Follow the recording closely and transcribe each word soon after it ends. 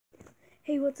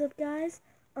Hey, what's up, guys?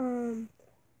 Playing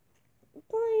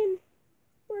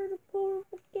World of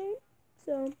Powerful game.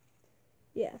 So,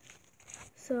 yeah.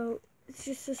 So, it's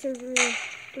just a server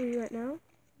 3 right now.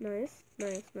 Nice.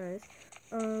 Yeah.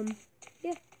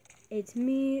 It's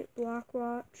me,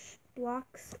 Blockswatch,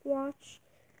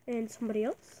 and somebody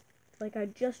else. Like, I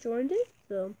just joined it,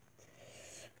 so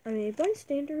I'm a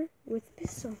bystander with a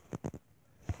pistol.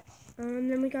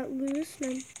 Then we got Lewis,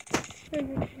 and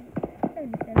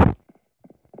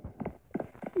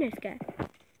nice guy.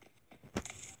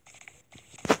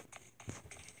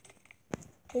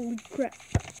 Holy crap.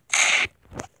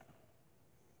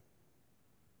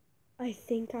 I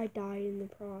think I died in the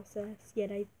process,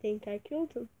 yet I think I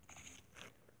killed him.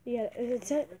 Yeah, it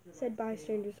said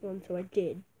bystanders 1, so I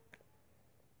did.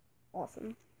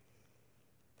 Awesome.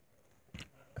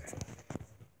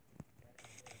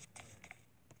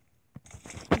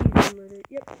 He's murdered.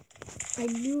 Yep. I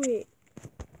knew it.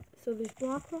 So there's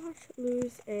Blockrock,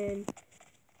 Luz, and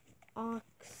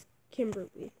Ox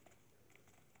Kimberly.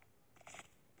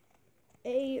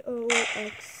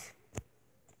 AOX_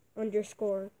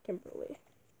 Kimberly.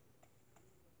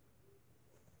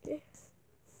 Okay.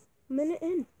 Minute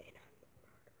in.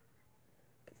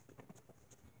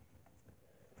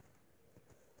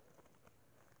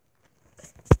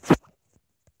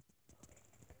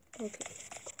 Okay.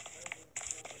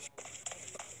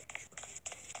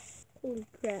 Holy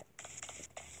crap.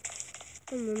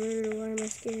 I'm a murderer, why am I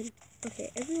scared?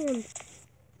 Okay, everyone.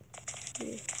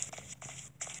 Yeah.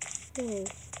 Whoa.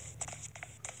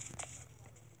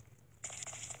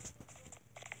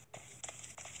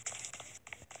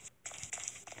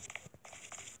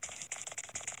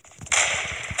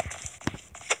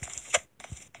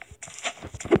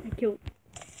 I killed.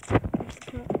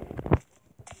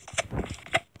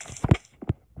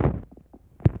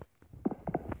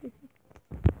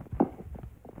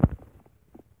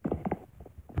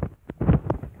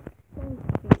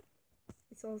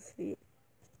 It's all sweet.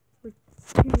 We're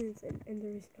 2 minutes in, and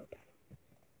there is no time.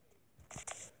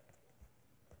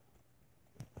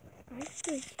 I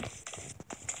actually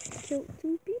killed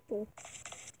 2 people.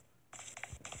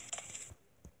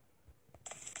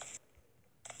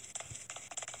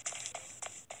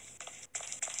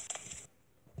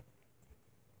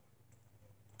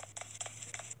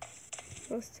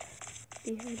 Must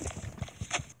be hard.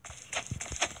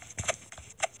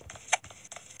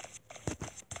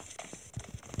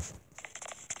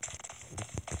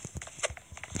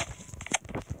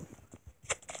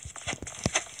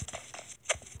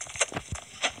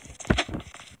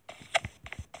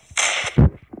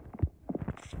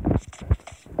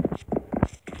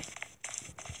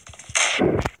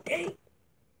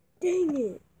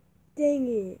 Dang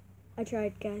it. I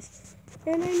tried, guys.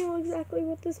 And I know exactly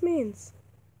what this means.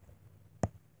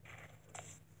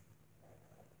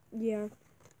 Yeah.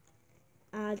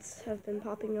 Ads have been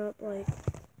popping up, like,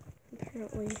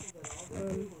 apparently.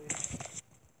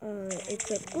 It's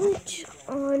a glitch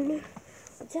on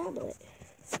a tablet.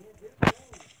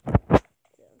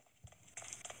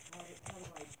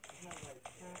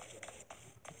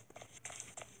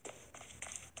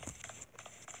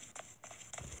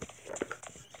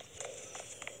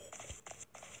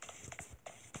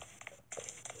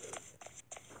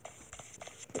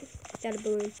 Got a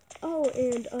balloon. Oh,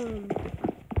 and,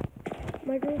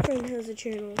 my girlfriend has a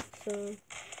channel, so.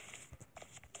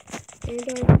 And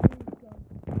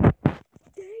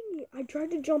dang it, I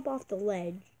tried to jump off the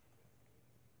ledge.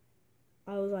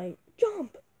 I was like,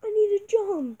 jump! I need to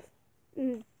jump!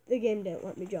 And the game didn't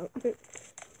let me jump.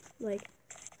 Like,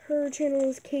 her channel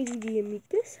is KDD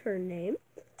Amicus, her name.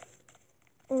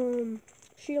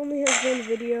 She only has 1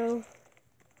 video,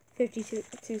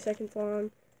 52 seconds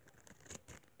long.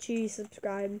 She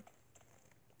subscribed.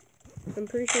 I'm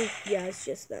pretty sure, yeah, it's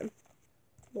just them.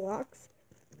 Blocks.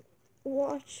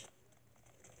 Watch.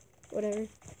 Whatever.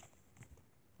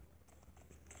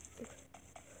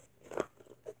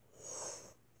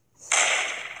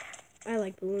 I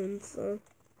like balloons, so.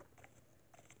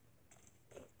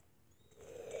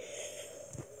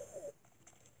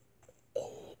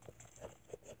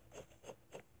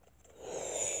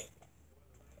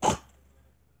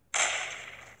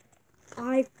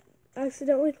 I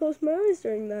accidentally closed my eyes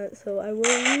during that, so I will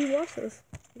re-watch this.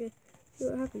 Okay, see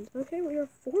what happens. Okay, we are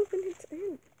 4 minutes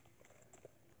in.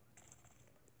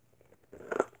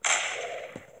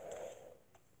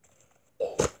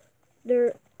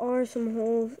 There are some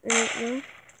holes in it though.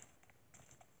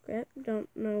 Okay, don't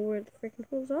know where the freaking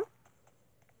holes are.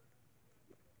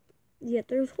 Yet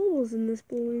there's holes in this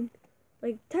balloon.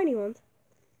 Like tiny ones.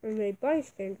 I'm a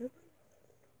bystander.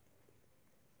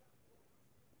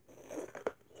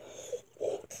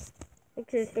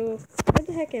 Okay, so where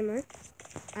the heck am I?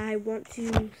 I want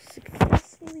to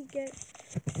successfully get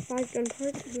 5 gun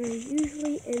parts, and I'm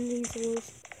usually in these little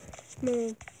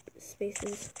small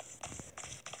spaces.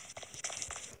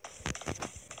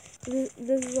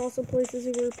 This is also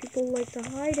places where people like to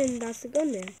hide, and that's the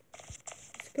gunman.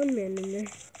 There's a gunman in there.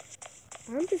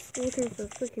 I'm just looking for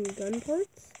freaking gun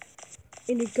parts.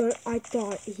 And a gun, I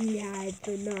thought he had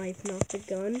the knife, not the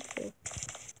gun. So,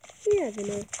 yeah, the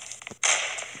knife.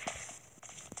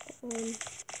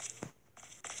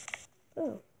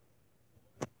 Oh.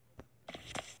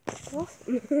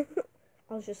 Awesome.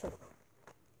 I was just like,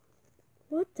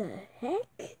 what the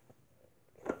heck?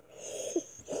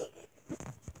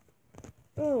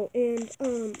 Oh, and,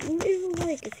 leave a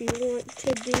like if you want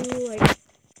to do, like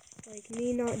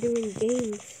me not doing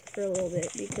games for a little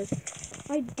bit, because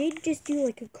I did just do,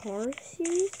 like, a car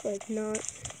series, like, not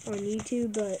on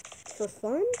YouTube, but for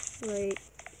fun. Like,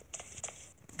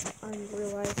 I'm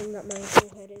realizing that my whole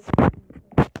head is...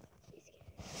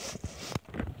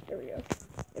 There we go.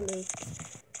 And then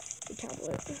the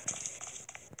tablet.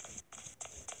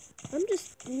 I'm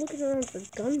just looking around for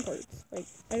gun parts. Like,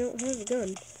 I don't have a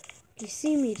gun. You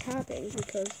see me tapping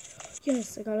because,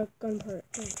 yes, I got a gun part.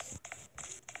 Thanks.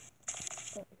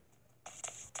 Oh.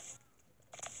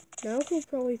 Now he'll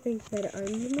probably think that I'm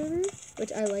the murderer,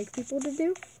 which I like people to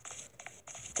do.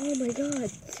 Oh my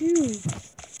god, 2!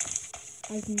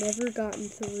 I've never gotten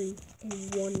 3 in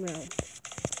one round.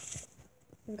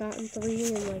 I've gotten 3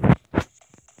 in, like,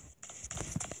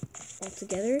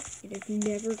 altogether, and I've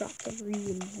never got 3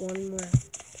 in one round.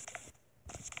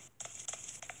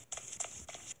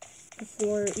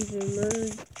 Before either the murder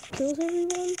kills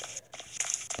everyone,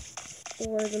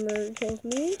 or the murder kills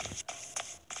me,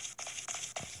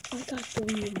 I got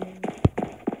 3 in one round.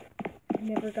 I've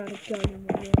never got a gun in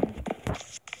one round.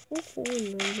 Or 4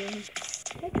 in one round.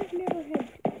 Like, I've never had...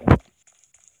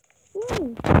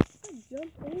 Whoa! I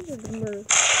jumped over the murder.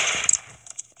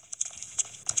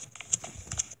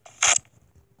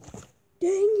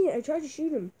 Dang it! I tried to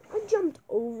shoot him. I jumped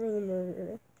over the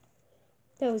murderer.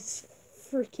 That was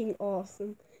freaking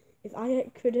awesome. If I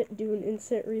couldn't do an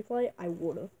instant replay, I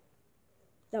would've.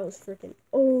 That was freaking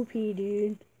OP,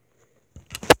 dude.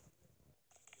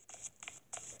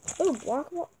 Oh,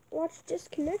 Watch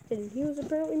disconnected, and he was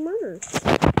apparently murdered.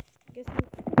 I guess I'm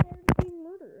tired of being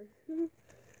murdered. And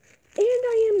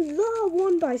I am the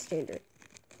one bystander.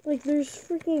 Like, there's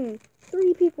freaking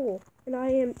 3 people, and I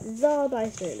am the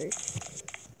bystander.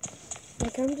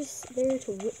 Like, I'm just there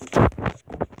to witness.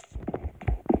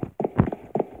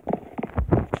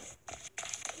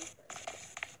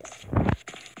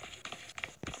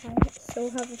 I still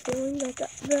have a feeling that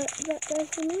guy's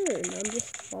the murderer, and I'm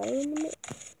just following him.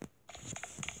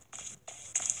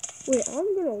 Wait,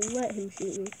 I'm gonna let him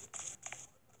shoot me.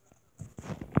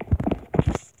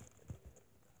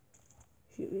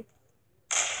 Shoot me.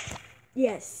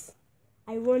 Yes!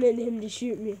 I wanted him to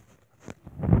shoot me.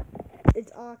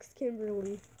 It's Ox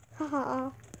Kimberly.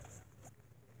 Haha.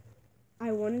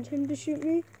 I wanted him to shoot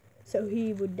me, so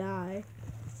he would die.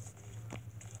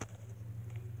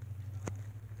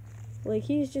 Like,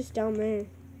 he's just down there.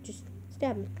 Just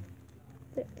stab me.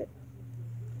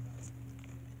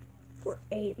 We're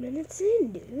 8 minutes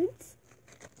in, dudes.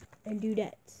 And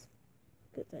dudettes.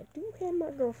 Because I do have my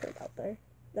girlfriend out there.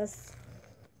 That's...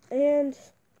 And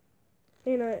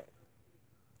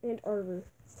Arbor.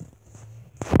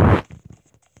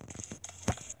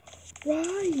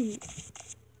 Right!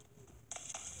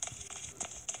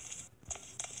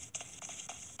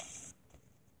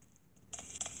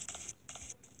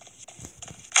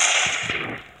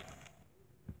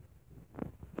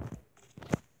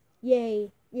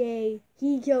 Yay, yay,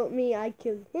 he killed me, I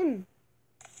killed him.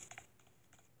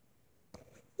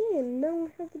 Yeah, and now I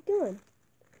have the gun.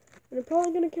 And I'm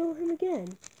probably gonna kill him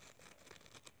again.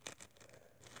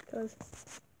 Because...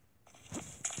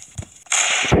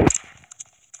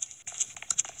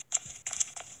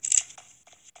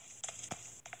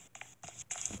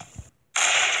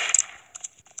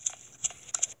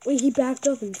 Wait, he backed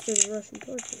up instead of rushing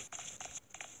towards me.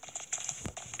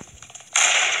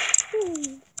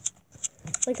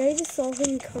 Like, I just saw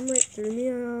him come right through me,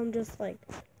 and I'm just like,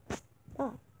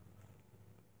 ah.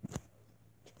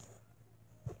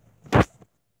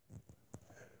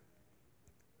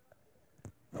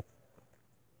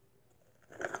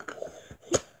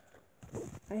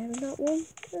 I have not won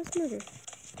this murder.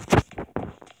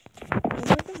 Oh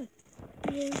my god.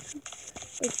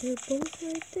 Like, they're both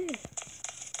right there.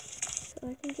 So I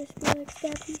can just be like,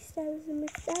 stabby, stabbers, and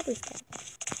McStabber stab.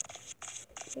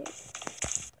 Okay.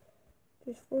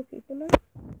 There's 4 people now.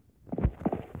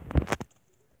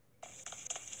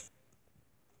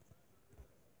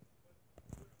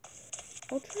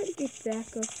 I'll try to get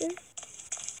back up there.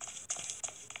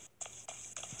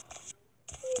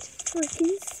 He's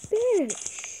freaking Spanish.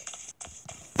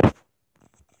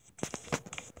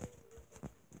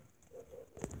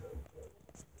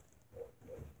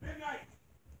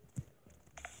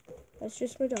 That's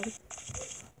just my dog.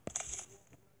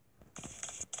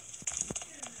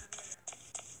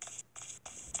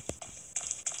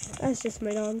 That's just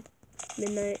my dog.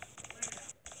 Midnight.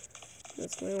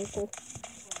 That's my uncle.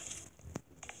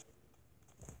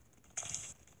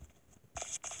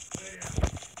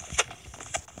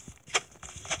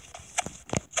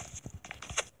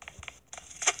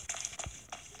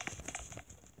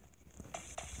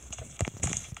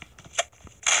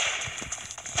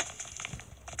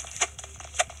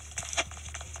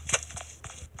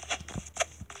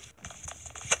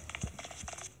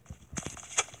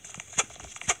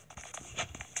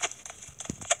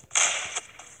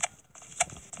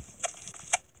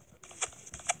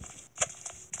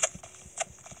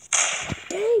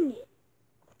 Dang it!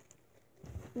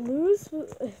 Lewis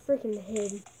was freaking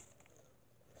hid.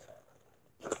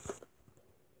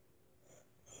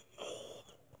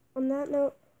 On that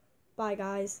note, bye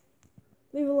guys.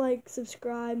 Leave a like,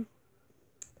 subscribe.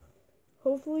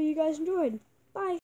 Hopefully you guys enjoyed. Bye.